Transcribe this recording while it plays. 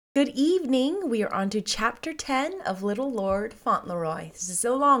Good evening. We are on to chapter 10 of Little Lord Fauntleroy. This is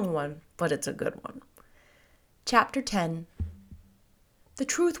a long one, but it's a good one. Chapter 10. The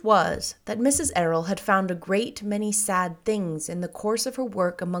truth was that Mrs. Errol had found a great many sad things in the course of her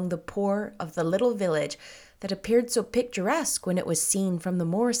work among the poor of the little village that appeared so picturesque when it was seen from the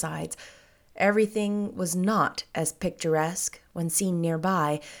moorsides. Everything was not as picturesque when seen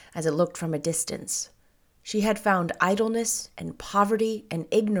nearby as it looked from a distance. She had found idleness and poverty and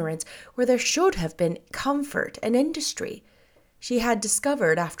ignorance where there should have been comfort and industry. She had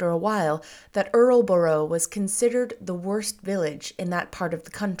discovered after a while that Erleboro was considered the worst village in that part of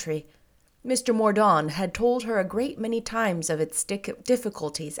the country. Mr. Mordaunt had told her a great many times of its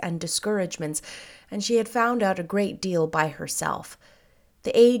difficulties and discouragements, and she had found out a great deal by herself.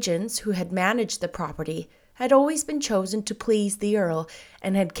 The agents who had managed the property had always been chosen to please the Earl,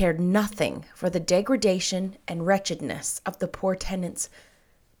 and had cared nothing for the degradation and wretchedness of the poor tenants.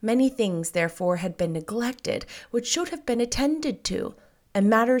 Many things, therefore, had been neglected which should have been attended to, and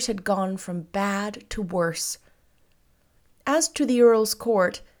matters had gone from bad to worse. As to the Earl's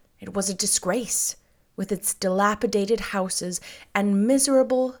court, it was a disgrace, with its dilapidated houses and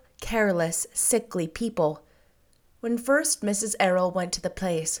miserable, careless, sickly people. When first Mrs. Errol went to the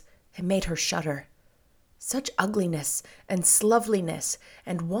place, it made her shudder. Such ugliness and slovenliness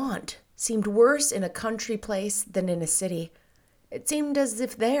and want seemed worse in a country place than in a city. It seemed as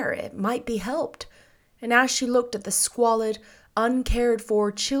if there it might be helped, and as she looked at the squalid,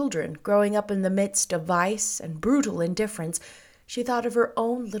 uncared-for children growing up in the midst of vice and brutal indifference, she thought of her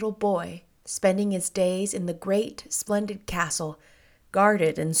own little boy, spending his days in the great, splendid castle,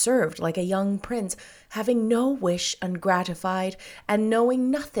 guarded and served like a young prince, having no wish ungratified, and knowing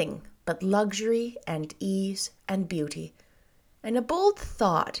nothing but luxury and ease and beauty. And a bold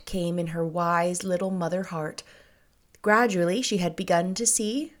thought came in her wise little mother heart. Gradually she had begun to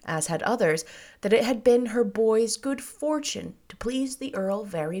see, as had others, that it had been her boy's good fortune to please the Earl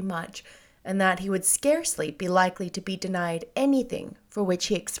very much, and that he would scarcely be likely to be denied anything for which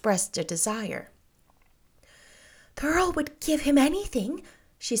he expressed a desire. "The Earl would give him anything,"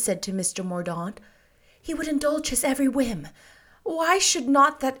 she said to Mr. Mordaunt. "He would indulge his every whim. Why should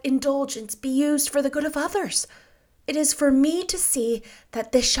not that indulgence be used for the good of others? It is for me to see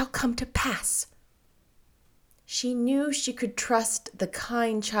that this shall come to pass." She knew she could trust the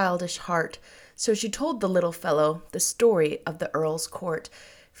kind childish heart, so she told the little fellow the story of the Earl's court,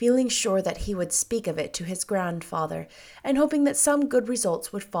 feeling sure that he would speak of it to his grandfather, and hoping that some good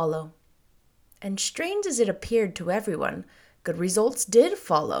results would follow. And strange as it appeared to everyone, good results did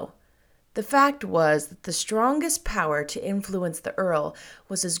follow. The fact was that the strongest power to influence the Earl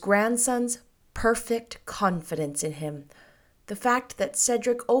was his grandson's perfect confidence in him. The fact that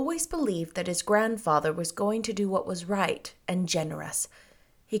Cedric always believed that his grandfather was going to do what was right and generous.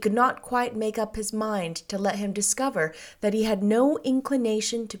 He could not quite make up his mind to let him discover that he had no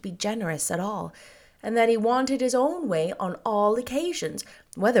inclination to be generous at all, and that he wanted his own way on all occasions,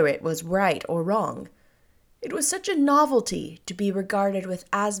 whether it was right or wrong. It was such a novelty to be regarded with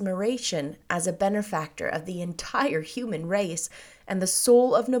admiration as a benefactor of the entire human race and the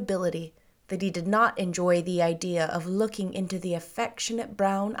soul of nobility, that he did not enjoy the idea of looking into the affectionate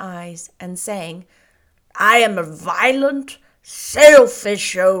brown eyes and saying, "I am a violent,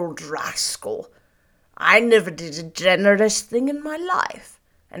 selfish old rascal. I never did a generous thing in my life,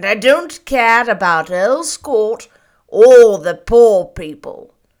 and I don't care about Earl's Court or the poor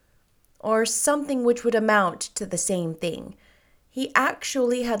people," or something which would amount to the same thing. He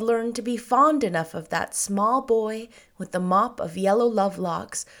actually had learned to be fond enough of that small boy with the mop of yellow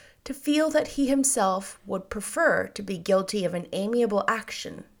love-locks to feel that he himself would prefer to be guilty of an amiable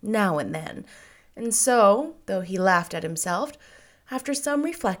action now and then. And so, though he laughed at himself, after some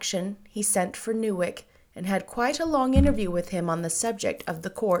reflection he sent for Newick, and had quite a long interview with him on the subject of the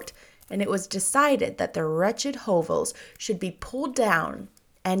court, and it was decided that the wretched hovels should be pulled down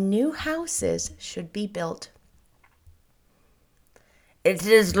and new houses should be built. "It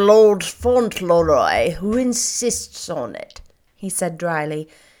is Lord Fauntleroy who insists on it," he said dryly.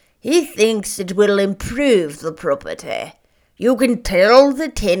 "He thinks it will improve the property. You can tell the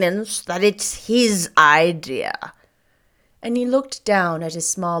tenants that it's his idea." And he looked down at his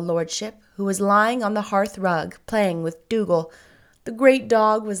small lordship, who was lying on the hearth rug playing with Dougal. The great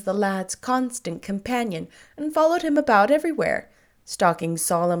dog was the lad's constant companion, and followed him about everywhere, stalking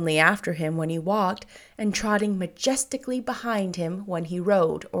solemnly after him when he walked, and trotting majestically behind him when he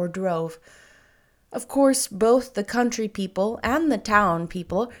rode or drove. Of course, both the country people and the town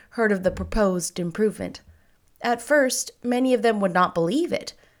people heard of the proposed improvement. At first, many of them would not believe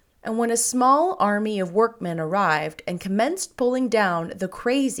it, And when a small army of workmen arrived and commenced pulling down the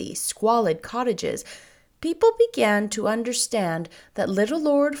crazy, squalid cottages, people began to understand that little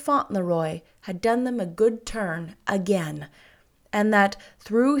Lord Fauntleroy had done them a good turn again, and that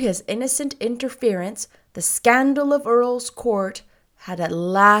through his innocent interference the scandal of Earl's Court had at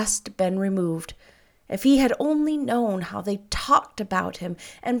last been removed. If he had only known how they talked about him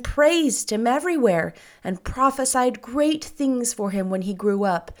and praised him everywhere and prophesied great things for him when he grew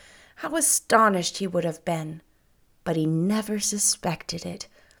up, how astonished he would have been. But he never suspected it.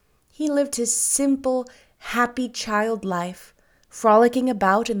 He lived his simple, happy child life, frolicking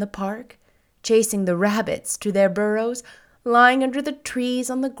about in the park, chasing the rabbits to their burrows, lying under the trees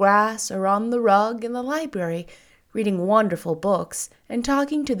on the grass or on the rug in the library, reading wonderful books and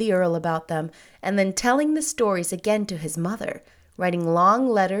talking to the Earl about them, and then telling the stories again to his mother, writing long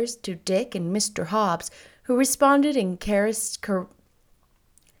letters to Dick and Mr. Hobbs, who responded in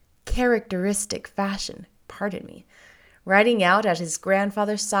characteristic fashion, riding out at his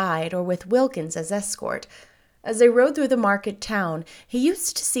grandfather's side or with Wilkins as escort. As they rode through the market town, he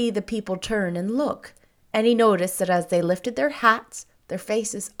used to see the people turn and look, and he noticed that as they lifted their hats, their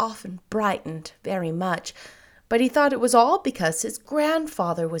faces often brightened very much, but he thought it was all because his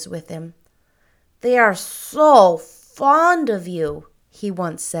grandfather was with him. "They are so fond of you," he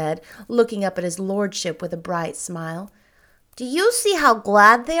once said, looking up at his lordship with a bright smile. "Do you see how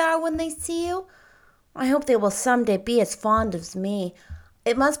glad they are when they see you? I hope they will someday be as fond of me.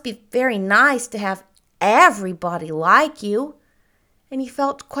 It must be very nice to have everybody like you." And he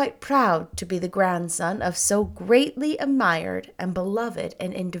felt quite proud to be the grandson of so greatly admired and beloved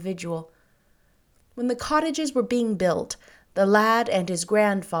an individual. When the cottages were being built, the lad and his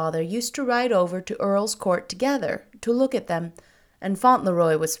grandfather used to ride over to Earl's Court together to look at them, and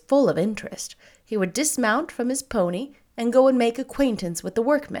Fauntleroy was full of interest. He would dismount from his pony and go and make acquaintance with the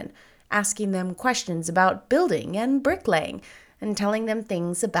workmen, asking them questions about building and bricklaying, and telling them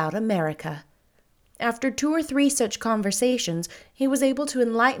things about America. After 2 or 3 such conversations, he was able to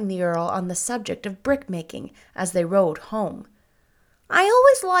enlighten the Earl on the subject of brick-making as they rode home. "I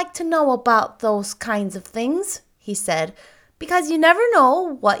always like to know about those kinds of things," he said, "because you never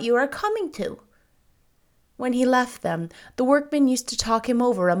know what you are coming to." When he left them, the workmen used to talk him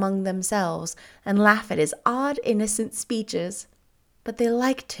over among themselves and laugh at his odd, innocent speeches. But they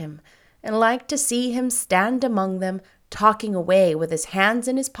liked him, and liked to see him stand among them, talking away with his hands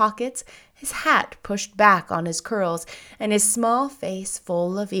in his pockets, his hat pushed back on his curls, and his small face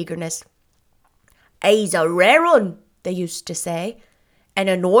full of eagerness. "He's a rare un," they used to say, "and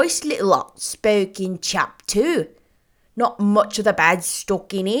a nice little outspoken chap too. Not much of the bad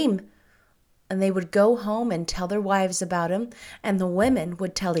stuck in him." And they would go home and tell their wives about him, and the women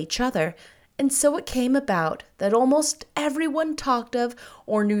would tell each other, and so it came about that almost everyone talked of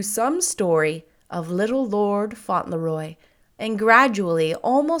or knew some story of little Lord Fauntleroy, and gradually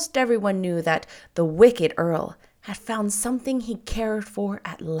almost everyone knew that the wicked Earl had found something he cared for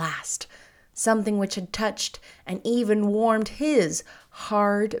at last, something which had touched and even warmed his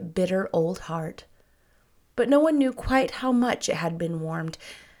hard, bitter old heart. But no one knew quite how much it had been warmed,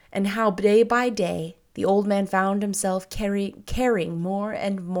 and how day by day the old man found himself caring more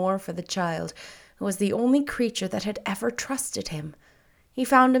and more for the child, who was the only creature that had ever trusted him. He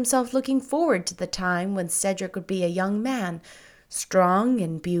found himself looking forward to the time when Cedric would be a young man, strong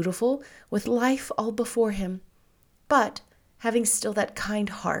and beautiful, with life all before him, but having still that kind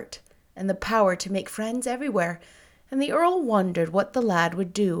heart and the power to make friends everywhere, and the Earl wondered what the lad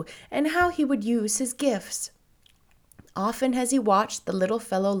would do and how he would use his gifts. Often as he watched the little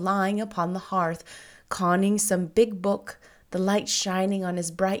fellow lying upon the hearth, conning some big book, the light shining on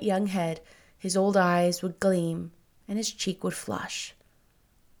his bright young head, his old eyes would gleam and his cheek would flush.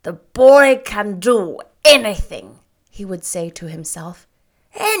 "The boy can do anything," he would say to himself.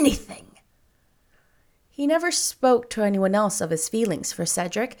 "Anything." He never spoke to anyone else of his feelings for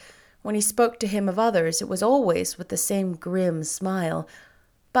Cedric. When he spoke to him of others, it was always with the same grim smile.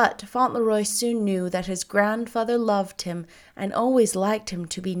 But Fauntleroy soon knew that his grandfather loved him and always liked him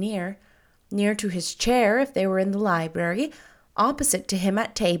to be near to his chair if they were in the library, opposite to him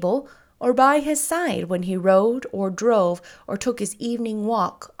at table, or by his side when he rode or drove or took his evening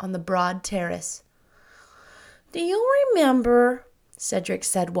walk on the broad terrace. "Do you remember," Cedric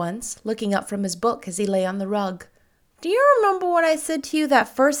said once, looking up from his book as he lay on the rug, "do you remember what I said to you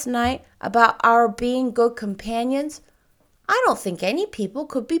that first night about our being good companions? I don't think any people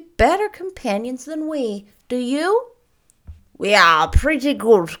could be better companions than we. Do you?" "We are pretty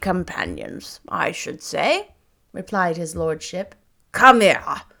good companions, I should say," replied his lordship. "Come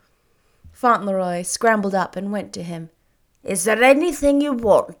here." Fauntleroy scrambled up and went to him. "Is there anything you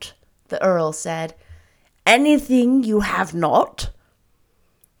want?" the Earl said. "Anything you have not?"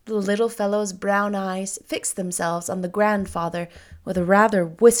 The little fellow's brown eyes fixed themselves on the grandfather with a rather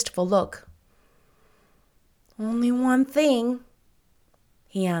wistful look. "Only one thing,"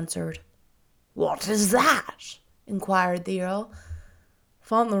 he answered. "What is that?" inquired the Earl.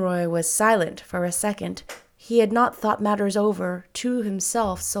 Fauntleroy was silent for a second. He had not thought matters over to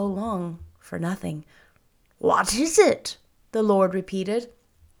himself so long for nothing. "What is it?" the lord repeated.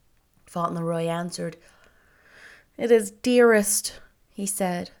 Fauntleroy answered. "It is Dearest," he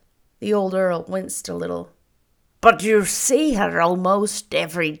said. The old Earl winced a little. "But you see her almost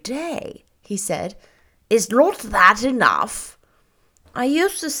every day," he said. "Is not that enough?" "I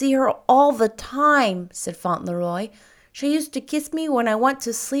used to see her all the time," said Fauntleroy. "She used to kiss me when I went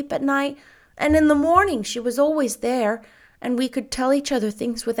to sleep at night, and in the morning she was always there, and we could tell each other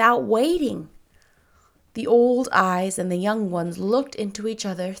things without waiting." The old eyes and the young ones looked into each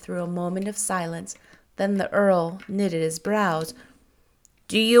other through a moment of silence. Then the Earl knitted his brows.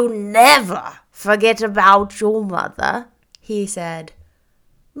 "Do you never forget about your mother?" he said.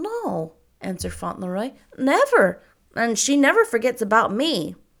 "No," answered Fauntleroy, "never. And she never forgets about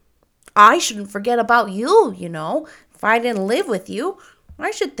me. I shouldn't forget about you, you know. If I didn't live with you,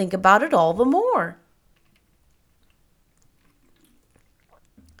 I should think about it all the more."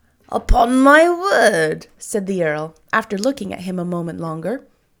 "Upon my word," said the Earl, after looking at him a moment longer,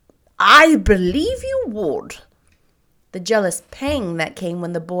 "I believe you would." The jealous pang that came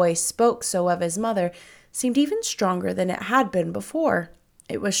when the boy spoke so of his mother seemed even stronger than it had been before.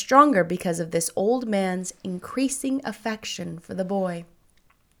 It was stronger because of this old man's increasing affection for the boy.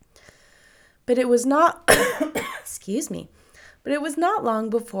 But it was not But it was not long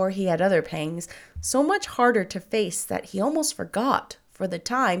before he had other pangs, so much harder to face that he almost forgot, for the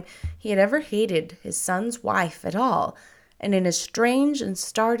time, he had ever hated his son's wife at all, and in a strange and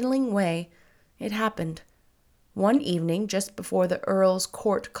startling way, it happened. One evening, just before the Earl's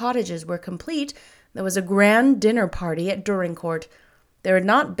court cottages were complete, there was a grand dinner party at Dorincourt. There had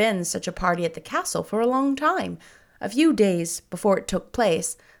not been such a party at the castle for a long time. A few days before it took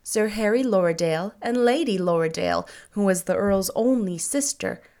place, Sir Harry Lorridaile and Lady Lorridaile, who was the Earl's only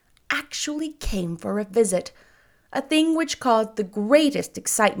sister, actually came for a visit, a thing which caused the greatest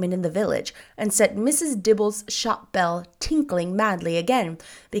excitement in the village and set Mrs. Dibble's shop bell tinkling madly again,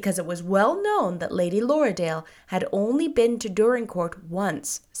 because it was well known that Lady Lorridaile had only been to Dorincourt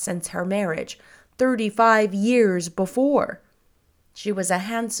once since her marriage, 35 years before. She was a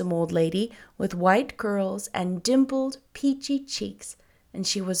handsome old lady with white curls and dimpled, peachy cheeks, and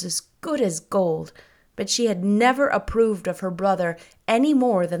she was as good as gold, but she had never approved of her brother any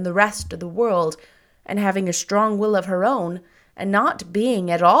more than the rest of the world, and having a strong will of her own, and not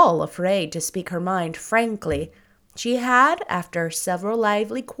being at all afraid to speak her mind frankly, she had, after several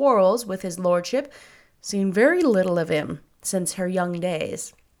lively quarrels with his lordship, seen very little of him since her young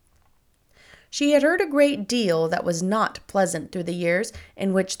days. She had heard a great deal that was not pleasant through the years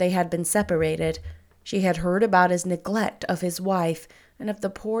in which they had been separated. She had heard about his neglect of his wife, and of the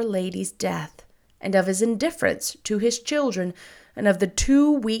poor lady's death, and of his indifference to his children, and of the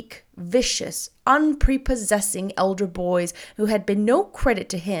 2 weak, vicious, unprepossessing elder boys who had been no credit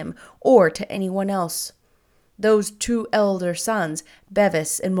to him or to anyone else. Those 2 elder sons,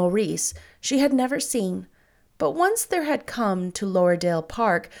 Bevis and Maurice, she had never seen. But once there had come to Lorridaile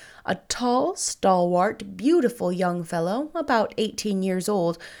Park a tall, stalwart, beautiful young fellow, about 18 years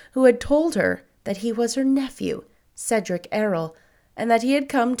old, who had told her that he was her nephew, Cedric Errol, and that he had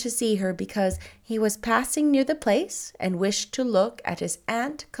come to see her because he was passing near the place and wished to look at his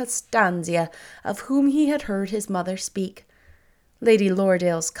Aunt Constantia, of whom he had heard his mother speak. Lady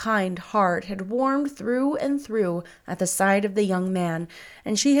Lorridaile's kind heart had warmed through and through at the sight of the young man,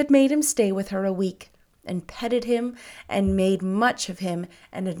 and she had made him stay with her a week, and petted him, and made much of him,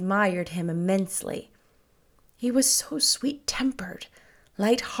 and admired him immensely. He was so sweet-tempered,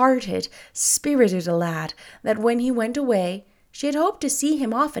 light-hearted, spirited a lad, that when he went away, she had hoped to see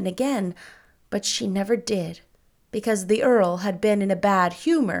him often again, but she never did, because the Earl had been in a bad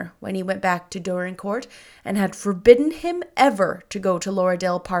humour when he went back to Dorincourt, and had forbidden him ever to go to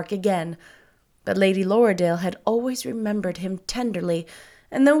Lorridaile Park again. But Lady Lorridaile had always remembered him tenderly,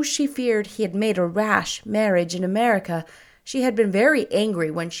 and though she feared he had made a rash marriage in America, she had been very angry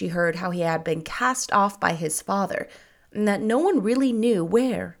when she heard how he had been cast off by his father, and that no one really knew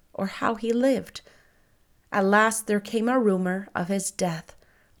where or how he lived. At last there came a rumour of his death,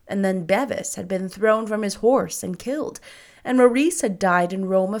 and then Bevis had been thrown from his horse and killed, and Maurice had died in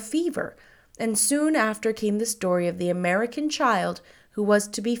Rome of fever, and soon after came the story of the American child who was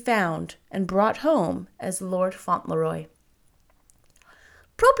to be found and brought home as Lord Fauntleroy.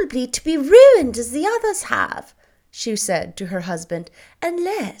 probably to be ruined as the others have," she said to her husband,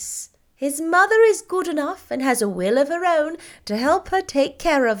 "unless his mother is good enough and has a will of her own to help her take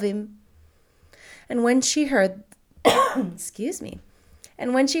care of him." And when she heard, excuse me,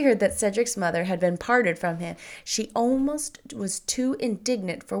 and when she heard that Cedric's mother had been parted from him, she almost was too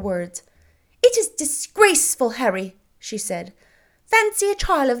indignant for words. "It is disgraceful, Harry," she said. "Fancy a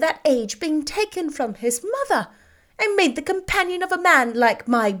child of that age being taken from his mother and made the companion of a man like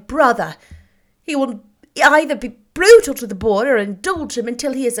my brother. He will either be brutal to the boy or indulge him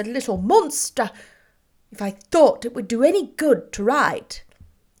until he is a little monster. If I thought it would do any good to write—"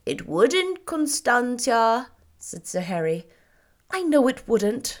 "It wouldn't, Constantia," said Sir Harry. "I know it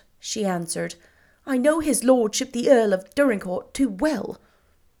wouldn't," she answered. "I know his lordship the Earl of Dorincourt too well.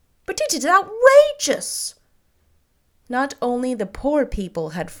 But it is outrageous." Not only the poor people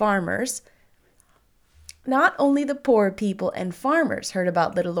and farmers heard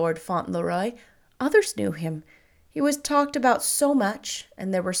about little Lord Fauntleroy, others knew him. He was talked about so much,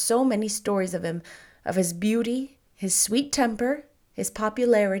 and there were so many stories of him, of his beauty, his sweet temper, his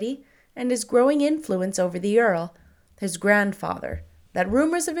popularity, and his growing influence over the Earl, his grandfather, that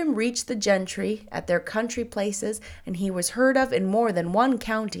rumors of him reached the gentry at their country places, and he was heard of in more than one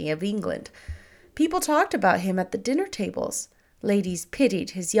county of England. People talked about him at the dinner tables. Ladies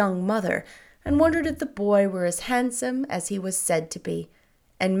pitied his young mother, and wondered if the boy were as handsome as he was said to be.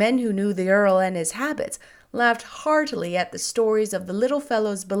 And men who knew the Earl and his habits laughed heartily at the stories of the little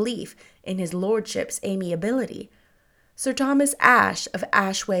fellow's belief in his lordship's amiability. Sir Thomas Ashe of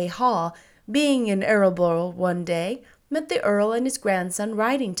Ashway Hall, being in Erleboro one day, met the Earl and his grandson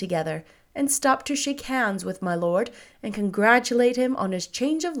riding together, and stopped to shake hands with my lord and congratulate him on his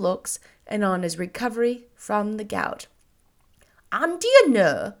change of looks and on his recovery from the gout. "And do you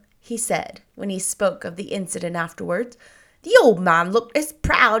know," he said, when he spoke of the incident afterwards, "the old man looked as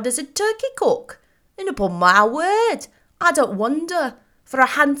proud as a turkey cock, and upon my word, I don't wonder, for a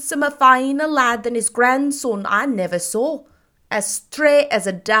handsomer, finer lad than his grandson I never saw, as straight as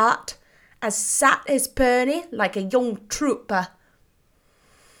a dart, as sat his pony like a young trooper."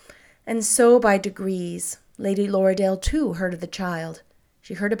 And so by degrees, Lady Lorridaile too heard of the child.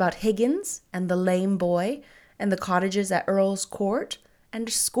 She heard about Higgins and the lame boy and the cottages at Earl's Court and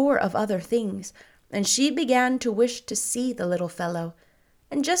a score of other things, and she began to wish to see the little fellow.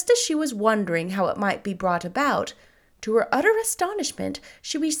 And just as she was wondering how it might be brought about, to her utter astonishment,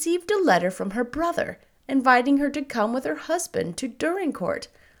 she received a letter from her brother, inviting her to come with her husband to Dorincourt.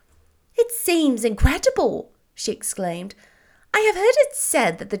 "It seems incredible," she exclaimed. "I have heard it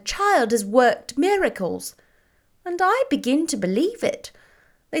said that the child has worked miracles, and I begin to believe it.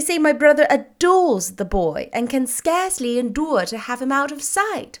 They say my brother adores the boy and can scarcely endure to have him out of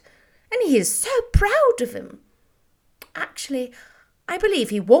sight, and he is so proud of him. Actually, I believe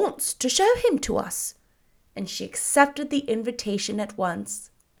he wants to show him to us." And she accepted the invitation at once.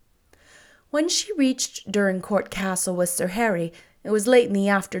 When she reached Dorincourt Castle with Sir Harry, it was late in the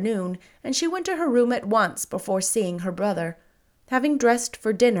afternoon, and she went to her room at once before seeing her brother. Having dressed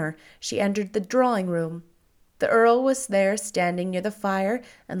for dinner, she entered the drawing-room. The Earl was there standing near the fire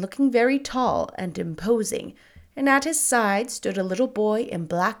and looking very tall and imposing, and at his side stood a little boy in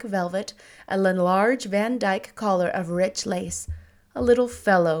black velvet and a large Van Dyck collar of rich lace, a little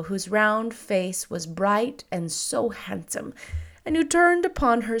fellow whose round face was bright and so handsome, and who turned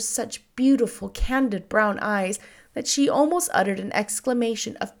upon her such beautiful, candid brown eyes that she almost uttered an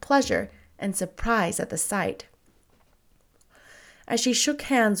exclamation of pleasure and surprise at the sight. As she shook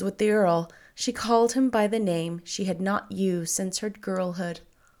hands with the Earl, she called him by the name she had not used since her girlhood.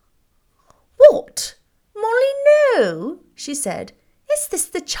 "What, Molyneux?" she said. "Is this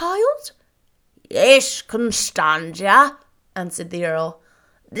the child?" "Yes, Constantia," answered the Earl.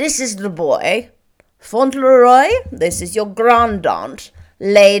 "This is the boy. Fauntleroy, this is your grand-aunt,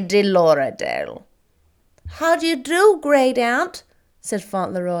 Lady Lorridaile." "How do you do, great-aunt?" said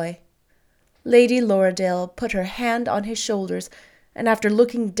Fauntleroy. Lady Lorridaile put her hand on his shoulders, and after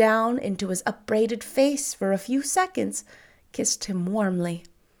looking down into his upbraided face for a few seconds, kissed him warmly.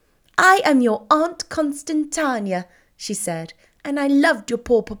 "I am your Aunt Constantania," she said, "and I loved your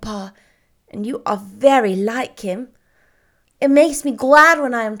poor papa, and you are very like him." "It makes me glad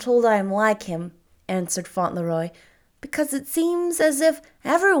when I am told I am like him," answered Fauntleroy, "because it seems as if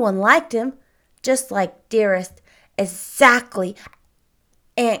everyone liked him, just like dearest, exactly,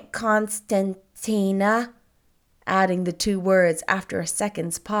 Aunt Constantina," adding the two words after a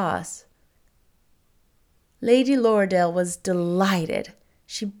second's pause. Lady Lorridaile was delighted.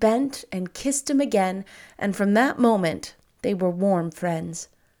 She bent and kissed him again, and from that moment they were warm friends.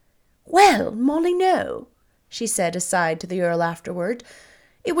 "Well, Molyneux," she said aside to the Earl afterward,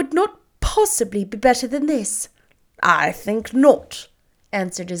 It would not possibly be better than this." "I think not,"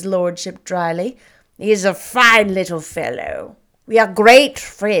 answered his lordship dryly. "He is a fine little fellow. We are great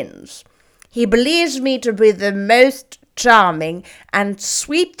friends. He believes me to be the most charming and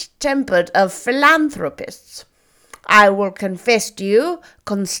sweet-tempered of philanthropists. I will confess to you,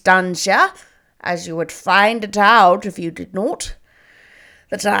 Constantia, as you would find it out if you did not,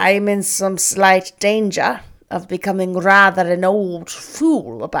 that I am in some slight danger of becoming rather an old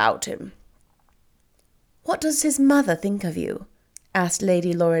fool about him." "What does his mother think of you?" asked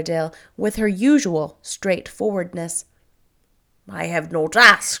Lady Lorridaile with her usual straightforwardness. "I have not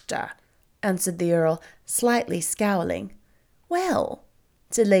asked her," answered the Earl, slightly scowling. "Well,"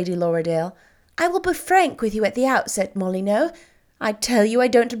 said Lady Lorridaile, "I will be frank with you at the outset, Molyneux. I tell you I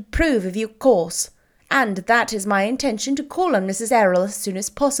don't approve of your course, and that is my intention to call on Mrs. Errol as soon as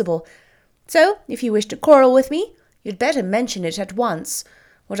possible. So, if you wish to quarrel with me, you'd better mention it at once.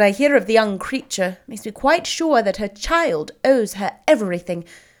 What I hear of the young creature makes me quite sure that her child owes her everything.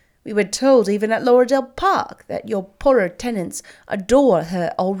 We were told even at Lorridaile Park that your poorer tenants adore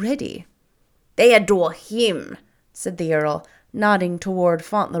her already." "They adore him," said the Earl, nodding toward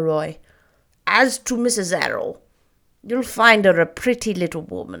Fauntleroy. "As to Mrs. Errol, you'll find her a pretty little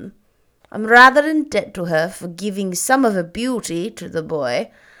woman. I'm rather in debt to her for giving some of her beauty to the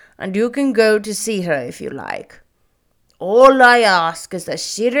boy, and you can go to see her if you like. All I ask is that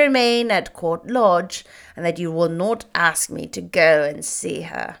she remain at Court Lodge, and that you will not ask me to go and see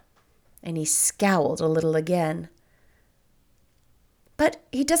her." And he scowled a little again. "But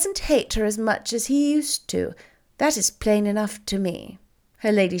he doesn't hate her as much as he used to. That is plain enough to me,"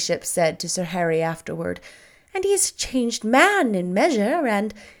 her ladyship said to Sir Harry afterward. "And he is a changed man in measure,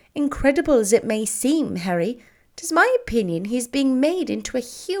 and, incredible as it may seem, Harry, 'tis my opinion he is being made into a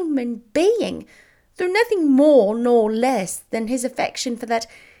human being, through nothing more nor less than his affection for that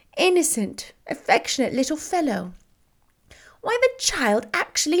innocent, affectionate little fellow. Why, the child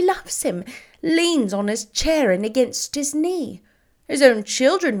actually loves him, leans on his chair and against his knee. His own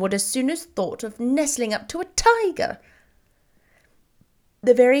children would as soon as thought of nestling up to a tiger."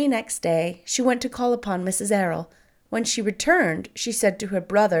 The very next day she went to call upon Mrs. Errol. When she returned, she said to her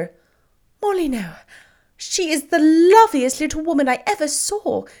brother, "Molyneux, she is the loveliest little woman I ever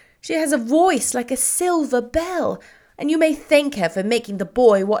saw. She has a voice like a silver bell, and you may thank her for making the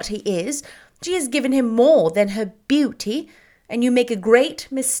boy what he is. She has given him more than her beauty, and you make a great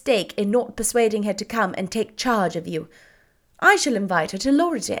mistake in not persuading her to come and take charge of you. I shall invite her to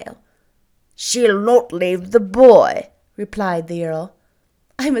Lorridaile." "She'll not leave the boy," replied the Earl.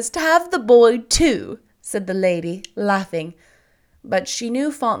 "I must have the boy too," said the lady, laughing. But she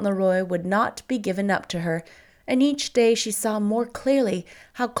knew Fauntleroy would not be given up to her, and each day she saw more clearly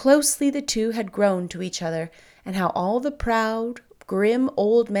how closely the two had grown to each other, and how all the proud, grim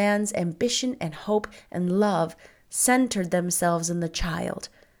old man's ambition and hope and love centered themselves in the child,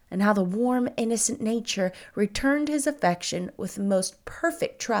 and how the warm, innocent nature returned his affection with the most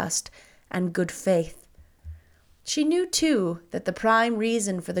perfect trust and good faith. She knew, too, that the prime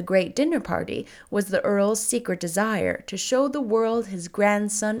reason for the great dinner party was the Earl's secret desire to show the world his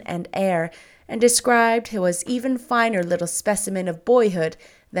grandson and heir, and described him as even finer little specimen of boyhood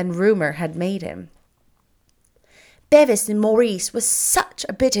than rumour had made him. "Bevis and Maurice was such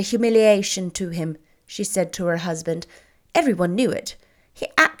a bitter humiliation to him," she said to her husband. "Everyone knew it. He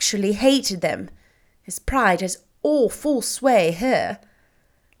actually hated them. His pride has all full sway here."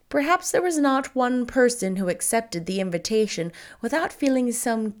 Perhaps there was not one person who accepted the invitation without feeling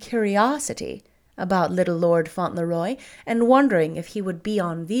some curiosity about little Lord Fauntleroy, and wondering if he would be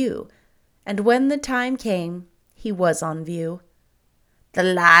on view. And when the time came, he was on view. "The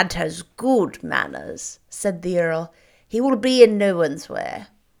lad has good manners," said the Earl. "He will be in no one's way.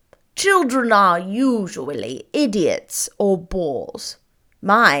 Children are usually idiots or bores.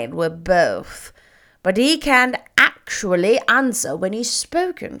 Mine were both. But he can actually answer when he's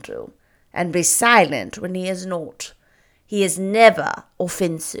spoken to, and be silent when he is not. He is never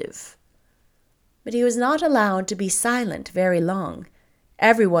offensive." But he was not allowed to be silent very long.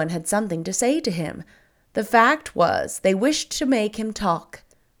 Everyone had something to say to him. The fact was, they wished to make him talk.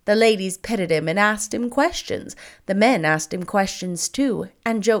 The ladies petted him and asked him questions. The men asked him questions too,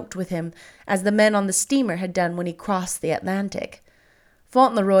 and joked with him, as the men on the steamer had done when he crossed the Atlantic.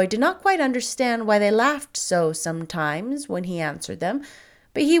 Fauntleroy did not quite understand why they laughed so sometimes when he answered them,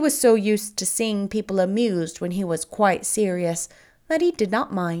 but he was so used to seeing people amused when he was quite serious that he did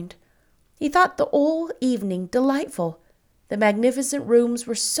not mind. He thought the whole evening delightful. The magnificent rooms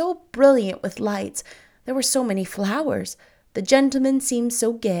were so brilliant with lights, there were so many flowers, the gentlemen seemed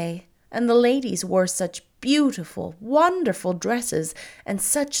so gay, and the ladies wore such beautiful, wonderful dresses and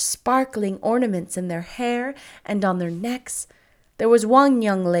such sparkling ornaments in their hair and on their necks. There was one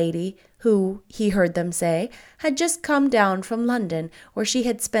young lady who, he heard them say, had just come down from London, where she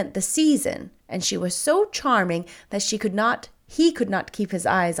had spent the season, and she was so charming that he could not keep his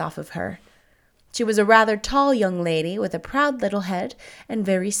eyes off of her. She was a rather tall young lady with a proud little head and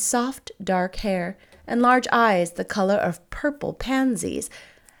very soft dark hair, and large eyes the color of purple pansies.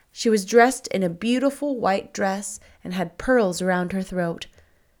 She was dressed in a beautiful white dress and had pearls around her throat.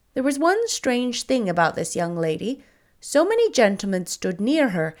 There was one strange thing about this young lady. So many gentlemen stood near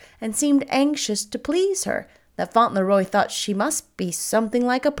her and seemed anxious to please her that Fauntleroy thought she must be something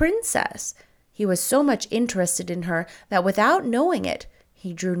like a princess. He was so much interested in her that without knowing it,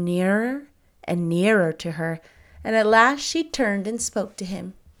 he drew nearer and nearer to her, and at last she turned and spoke to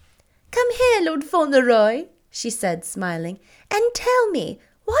him. "Come here, Lord Fauntleroy," she said, smiling, "and tell me,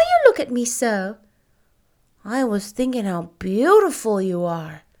 why you look at me so?" "I was thinking how beautiful you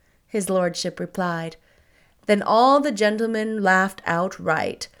are," his lordship replied. Then all the gentlemen laughed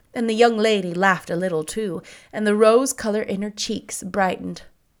outright, and the young lady laughed a little too, and the rose colour in her cheeks brightened.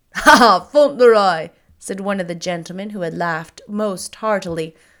 "Ha, Fauntleroy," said one of the gentlemen who had laughed most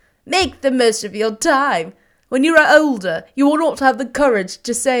heartily, "make the most of your time. When you are older, you will not have the courage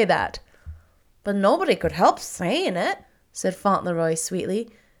to say that." "But nobody could help saying it," said Fauntleroy sweetly.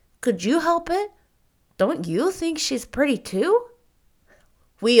 "Could you help it? Don't you think she's pretty too?"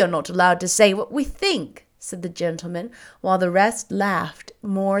 "We are not allowed to say what we think," said the gentleman, while the rest laughed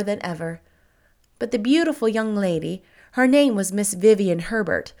more than ever. But the beautiful young lady, her name was Miss Vivian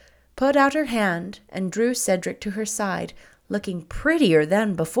Herbert, put out her hand and drew Cedric to her side, looking prettier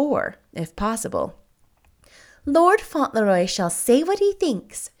than before, if possible. "Lord Fauntleroy shall say what he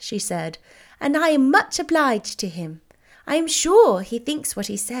thinks," she said, "and I am much obliged to him. I am sure he thinks what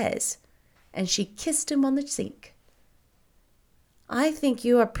he says." And she kissed him on the cheek. "I think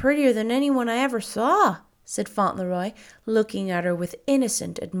you are prettier than anyone I ever saw," said Fauntleroy, looking at her with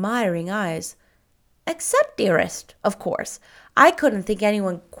innocent, admiring eyes. "Except Dearest, of course. I couldn't think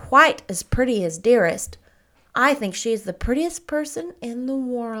anyone quite as pretty as Dearest. I think she is the prettiest person in the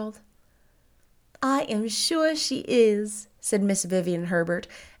world." "I am sure she is," said Miss Vivian Herbert,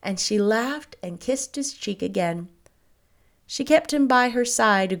 and she laughed and kissed his cheek again. She kept him by her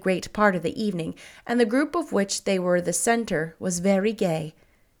side a great part of the evening, and the group of which they were the centre was very gay.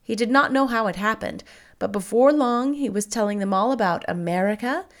 He did not know how it happened, but before long he was telling them all about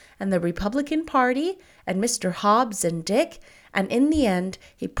America and the Republican Party and Mr. Hobbs and Dick, and in the end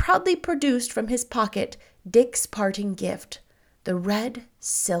he proudly produced from his pocket Dick's parting gift, the red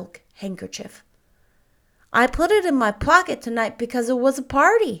silk handkerchief. "I put it in my pocket tonight because it was a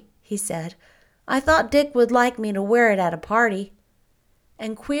party," he said. "I thought Dick would like me to wear it at a party."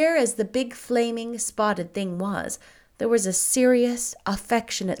 And queer as the big flaming spotted thing was, there was a serious,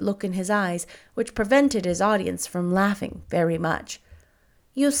 affectionate look in his eyes which prevented his audience from laughing very much.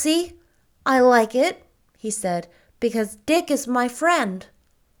 "You see, I like it," he said, "because Dick is my friend."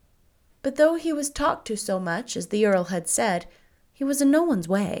 But though he was talked to so much, as the Earl had said, he was in no one's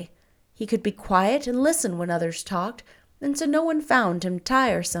way. He could be quiet and listen when others talked, and so no one found him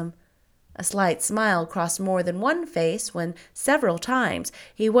tiresome. A slight smile crossed more than one face when, several times,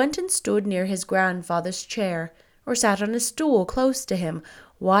 he went and stood near his grandfather's chair, or sat on a stool close to him,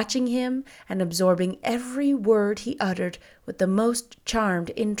 watching him and absorbing every word he uttered with the most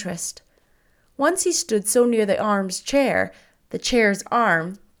charmed interest. Once he stood so near the chair's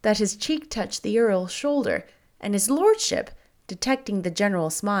arm, that his cheek touched the Earl's shoulder, and his lordship, detecting the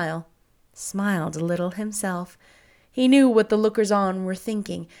general smile, smiled a little himself. He knew what the lookers-on were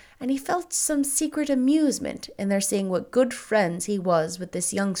thinking, and he felt some secret amusement in their seeing what good friends he was with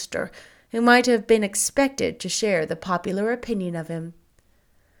this youngster, who might have been expected to share the popular opinion of him.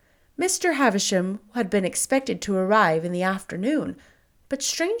 Mr. Havisham had been expected to arrive in the afternoon, but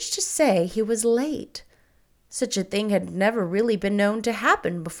strange to say, he was late. Such a thing had never really been known to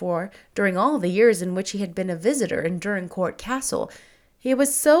happen before, during all the years in which he had been a visitor in Dorincourt Castle. He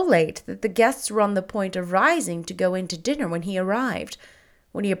was so late that the guests were on the point of rising to go in to dinner when he arrived.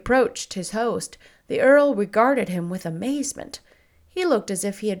 When he approached his host, the Earl regarded him with amazement. He looked as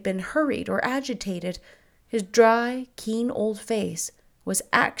if he had been hurried or agitated. His dry, keen old face was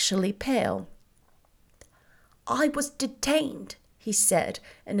actually pale. "I was detained," he said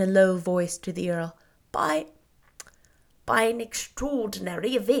in a low voice to the Earl, by an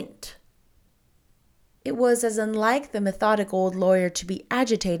extraordinary event." It was as unlike the methodic old lawyer to be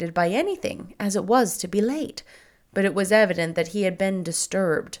agitated by anything as it was to be late, but it was evident that he had been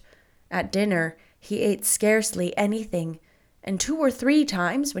disturbed. At dinner he ate scarcely anything, and 2 or 3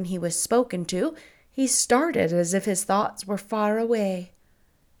 times when he was spoken to, he He started as if his thoughts were far away.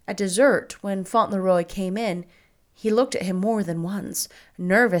 At dessert, when Fauntleroy came in, he looked at him more than once,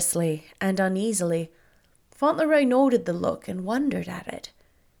 nervously and uneasily. Fauntleroy noted the look and wondered at it.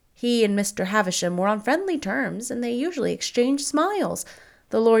 He and Mr. Havisham were on friendly terms, and they usually exchanged smiles.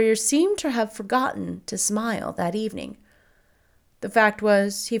 The lawyer seemed to have forgotten to smile that evening. The fact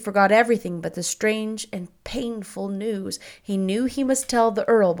was, he forgot everything but the strange and painful news he knew he must tell the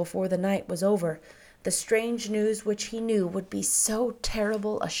Earl before the night was over, the strange news which he knew would be so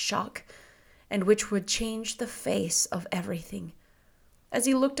terrible a shock, and which would change the face of everything. As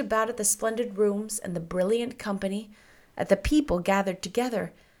he looked about at the splendid rooms and the brilliant company, at the people gathered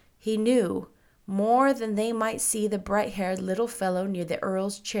together, he knew, more than they might see the bright-haired little fellow near the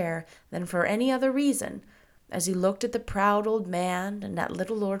Earl's chair than for any other reason, as he looked at the proud old man and at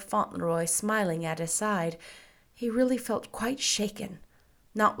little Lord Fauntleroy smiling at his side, he really felt quite shaken,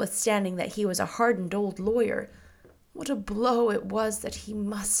 notwithstanding that he was a hardened old lawyer. What a blow it was that he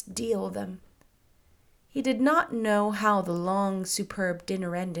must deal them. He did not know how the long, superb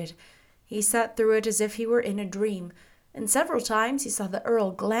dinner ended. He sat through it as if he were in a dream, and several times he saw the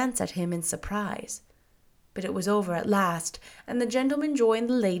Earl glance at him in surprise. But it was over at last, and the gentlemen joined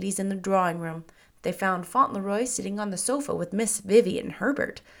the ladies in the drawing-room. They found Fauntleroy sitting on the sofa with Miss Vivian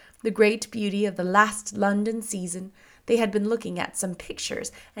Herbert, the great beauty of the last London season. They had been looking at some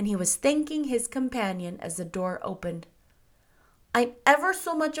pictures, and he was thanking his companion as the door opened. "I'm ever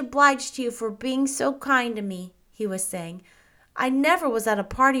so much obliged to you for being so kind to me," he was saying. "I never was at a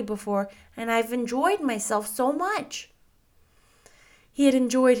party before, and I've enjoyed myself so much." He had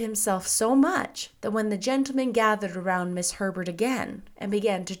enjoyed himself so much that when the gentlemen gathered around Miss Herbert again and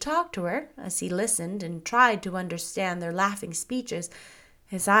began to talk to her, as he listened and tried to understand their laughing speeches,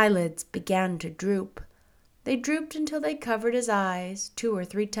 his eyelids began to droop. They drooped until they covered his eyes 2 or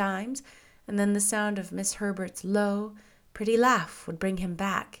 3 times, and then the sound of Miss Herbert's low, pretty laugh would bring him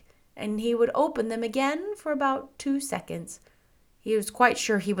back, and he would open them again for about 2 seconds. He was quite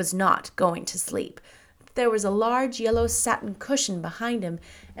sure he was not going to sleep. There was a large yellow satin cushion behind him,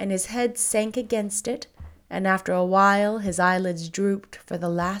 and his head sank against it, and after a while his eyelids drooped for the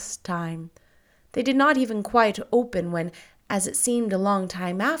last time. They did not even quite open when, as it seemed a long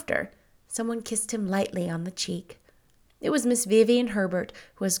time after, someone kissed him lightly on the cheek. It was Miss Vivian Herbert,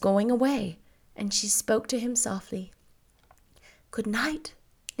 who was going away, and she spoke to him softly. "Good night,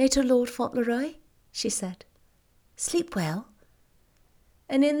 little Lord Fauntleroy," she said. "Sleep well."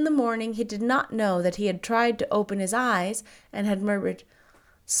 And in the morning he did not know that he had tried to open his eyes and had murmured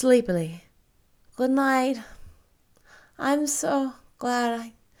sleepily, "Good night. I'm so glad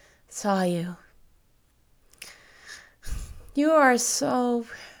I saw you. You are so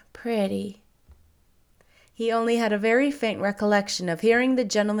pretty." He only had a very faint recollection of hearing the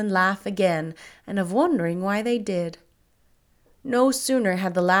gentlemen laugh again and of wondering why they did. No sooner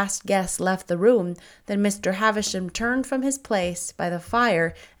had the last guest left the room than Mr. Havisham turned from his place by the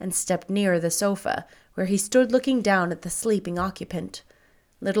fire and stepped nearer the sofa, where he stood looking down at the sleeping occupant.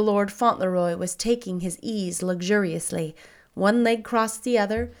 Little Lord Fauntleroy was taking his ease luxuriously. One leg crossed the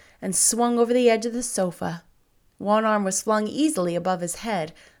other and swung over the edge of the sofa. One arm was flung easily above his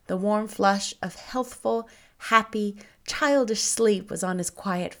head. The warm flush of healthful, happy, childish sleep was on his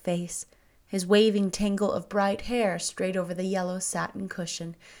quiet face. His waving tangle of bright hair strayed over the yellow satin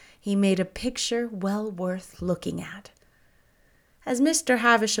cushion. He made a picture well worth looking at. As Mr.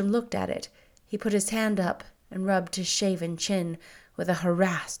 Havisham looked at it, he put his hand up and rubbed his shaven chin with a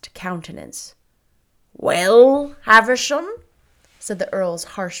harassed countenance. "Well, Havisham," said the Earl's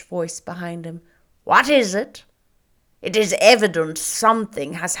harsh voice behind him, "what is it? It is evident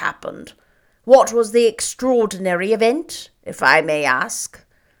something has happened. What was the extraordinary event, if I may ask?"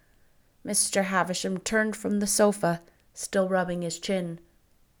 Mr. Havisham turned from the sofa, still rubbing his chin.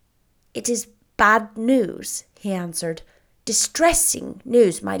 "It is bad news," he answered. "Distressing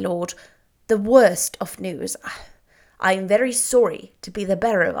news, my lord. The worst of news. I am very sorry to be the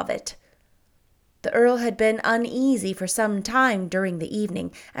bearer of it." The Earl had been uneasy for some time during the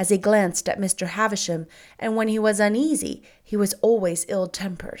evening as he glanced at Mr. Havisham, and when he was uneasy, he was always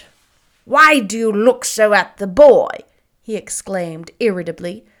ill-tempered. "Why do you look so at the boy?" he exclaimed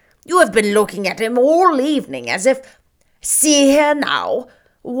irritably. "You have been looking at him all evening as if— See here now.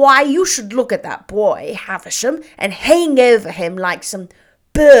 Why, you should look at that boy, Havisham, and hang over him like some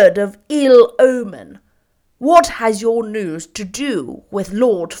bird of ill omen. What has your news to do with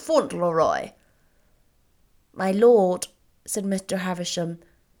Lord Fauntleroy?" "My lord," said Mr. Havisham,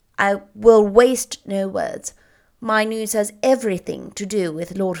 "I will waste no words. My news has everything to do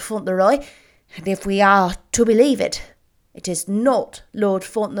with Lord Fauntleroy, and if we are to believe it, It is not Lord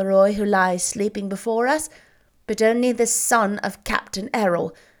Fauntleroy who lies sleeping before us, but only the son of Captain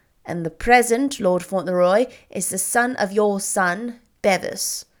Errol, and the present Lord Fauntleroy is the son of your son,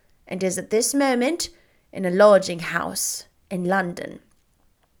 Bevis, and is at this moment in a lodging-house in London."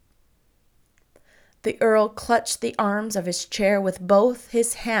 The Earl clutched the arms of his chair with both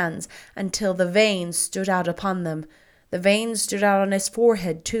his hands until the veins stood out upon them. The veins stood out on his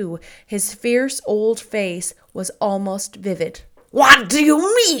forehead, too. His fierce old face was almost vivid. "What do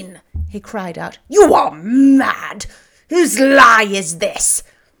you mean?" he cried out. "You are mad! Whose lie is this?"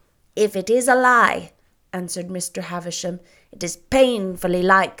 "If it is a lie," answered Mr. Havisham, "it is painfully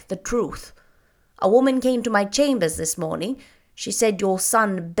like the truth. A woman came to my chambers this morning. She said your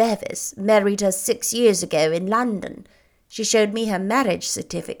son Bevis married her 6 years ago in London. She showed me her marriage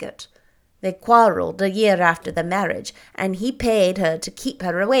certificate. They quarrelled a year after the marriage, and he paid her to keep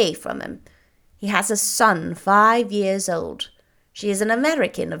her away from him. He has a son 5 years old. She is an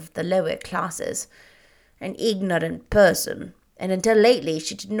American of the lower classes, an ignorant person, and until lately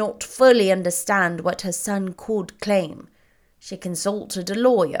she did not fully understand what her son could claim. She consulted a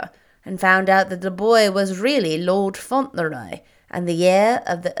lawyer, and found out that the boy was really Lord Fauntleroy, and the heir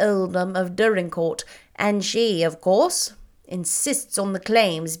of the earldom of Dorincourt, and she, of course, insists on the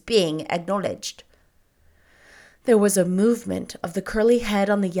claims being acknowledged." There was a movement of the curly head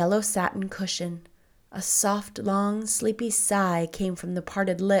on the yellow satin cushion. A soft, long, sleepy sigh came from the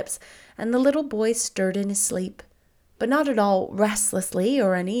parted lips, and the little boy stirred in his sleep, but not at all restlessly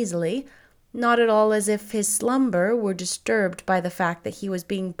or uneasily, not at all as if his slumber were disturbed by the fact that he was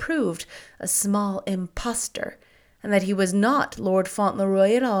being proved a small impostor, and that he was not Lord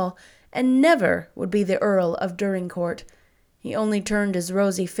Fauntleroy at all, and never would be the Earl of Dorincourt. He only turned his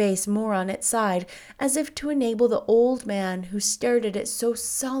rosy face more on its side, as if to enable the old man who stared at it so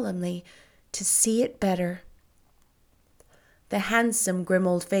solemnly to see it better. The handsome, grim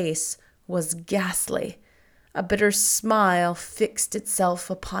old face was ghastly. A bitter smile fixed itself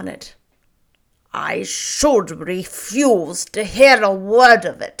upon it. "I should refuse to hear a word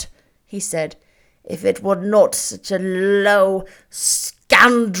of it," he said, "if it were not such a low,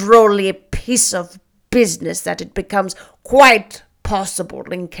 scoundrelly piece of business that it becomes quite possible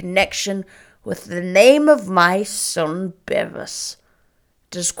in connection with the name of my son Bevis.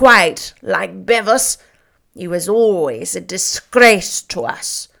 It is quite like Bevis. He was always a disgrace to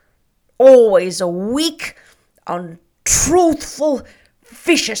us, always a weak, untruthful,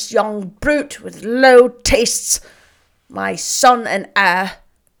 vicious young brute with low tastes. My son and heir,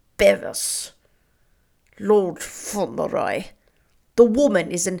 Bevis. Lord Fauntleroy. The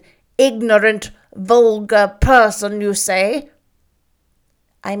woman is an ignorant, vulgar person, you say?"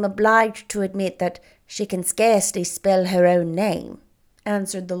 "I'm obliged to admit that she can scarcely spell her own name,"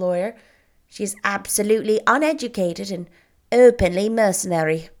 answered the lawyer. "She is absolutely uneducated and openly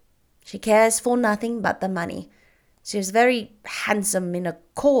mercenary. She cares for nothing but the money. She is very handsome in a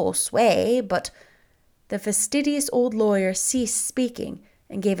coarse way, but—" The fastidious old lawyer ceased speaking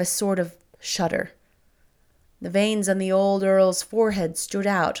and gave a sort of shudder. The veins on the old earl's forehead stood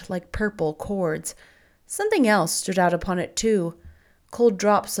out like purple cords. Something else stood out upon it too, cold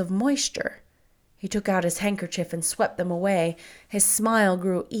drops of moisture. He took out his handkerchief and swept them away. His smile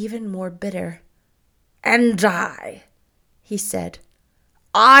grew even more bitter. "And I," he said,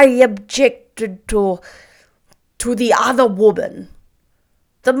 "I objected to the other woman,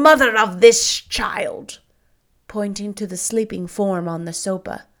 the mother of this child," pointing to the sleeping form on the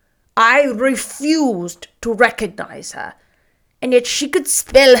sofa. "I refused to recognize her, and yet she could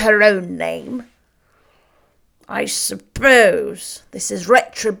spell her own name. I suppose this is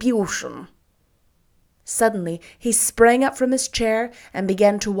retribution." Suddenly he sprang up from his chair and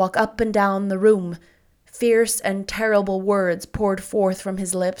began to walk up and down the room. Fierce and terrible words poured forth from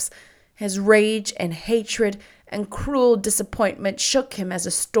his lips. His rage and hatred and cruel disappointment shook him as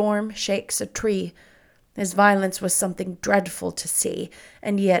a storm shakes a tree. His violence was something dreadful to see,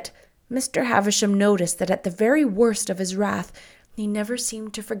 and yet Mr. Havisham noticed that at the very worst of his wrath he never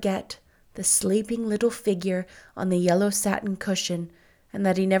seemed to forget the sleeping little figure on the yellow satin cushion, and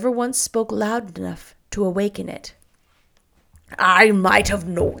that he never once spoke loud enough to awaken it. "I might have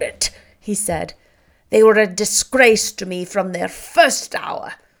known it," he said. "They were a disgrace to me from their first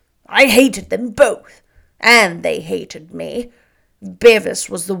hour. I hated them both, and they hated me. Bevis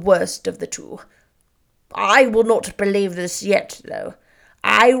was the worst of the two. I will not believe this yet, though.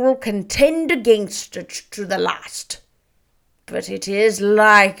 I will contend against it to the last. But it is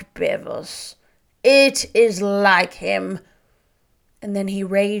like Bevis. It is like him." And then he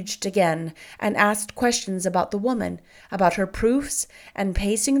raged again and asked questions about the woman, about her proofs, and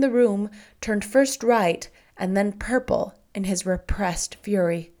pacing the room, turned first right and then purple in his repressed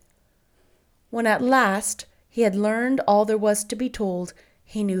fury. When at last he had learned all there was to be told,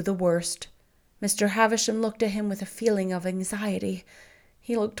 he knew the worst. Mr. Havisham looked at him with a feeling of anxiety.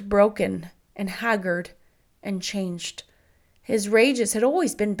 He looked broken and haggard and changed. His rages had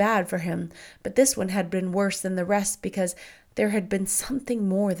always been bad for him, but this one had been worse than the rest because there had been something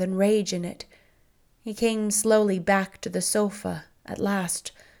more than rage in it. He came slowly back to the sofa at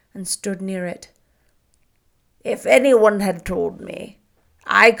last and stood near it. "If anyone had told me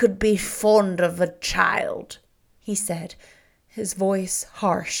I could be fond of a child," he said, his voice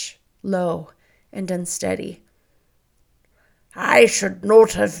harsh, low, and unsteady, "I should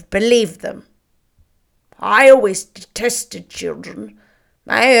not have believed them. I always detested children,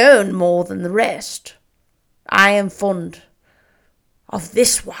 my own more than the rest. I am fond of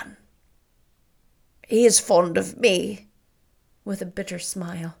this one. He is fond of me," with a bitter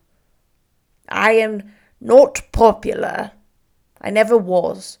smile. "I am not popular. I never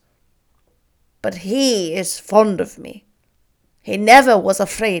was. But he is fond of me. He never was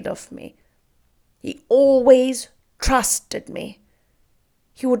afraid of me. He always trusted me.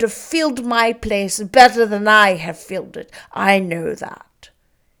 He would have filled my place better than I have filled it. I know that.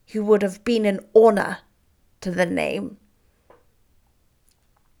 He would have been an honor to the name."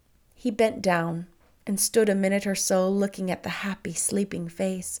 He bent down and stood a minute or so looking at the happy, sleeping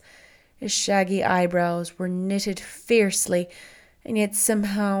face. His shaggy eyebrows were knitted fiercely, and yet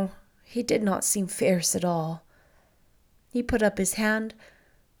somehow he did not seem fierce at all. He put up his hand,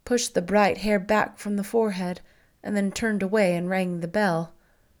 pushed the bright hair back from the forehead, and then turned away and rang the bell.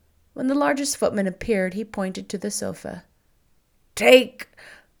 When the largest footman appeared, he pointed to the sofa. "Take,"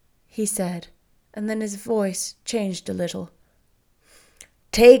 he said, and then his voice changed a little.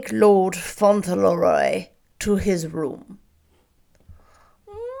 "Take Lord Fauntleroy to his room."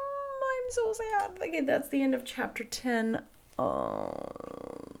 I'm so sad. Okay, that's the end of chapter 10.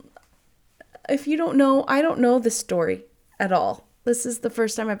 If you don't know, I don't know this story at all. This is the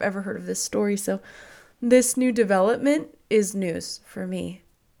first time I've ever heard of this story, so this new development is news for me,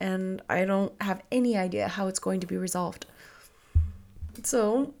 and I don't have any idea how it's going to be resolved.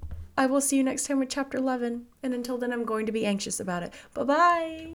 So I will see you next time with chapter 11, and until then I'm going to be anxious about it. Bye-bye!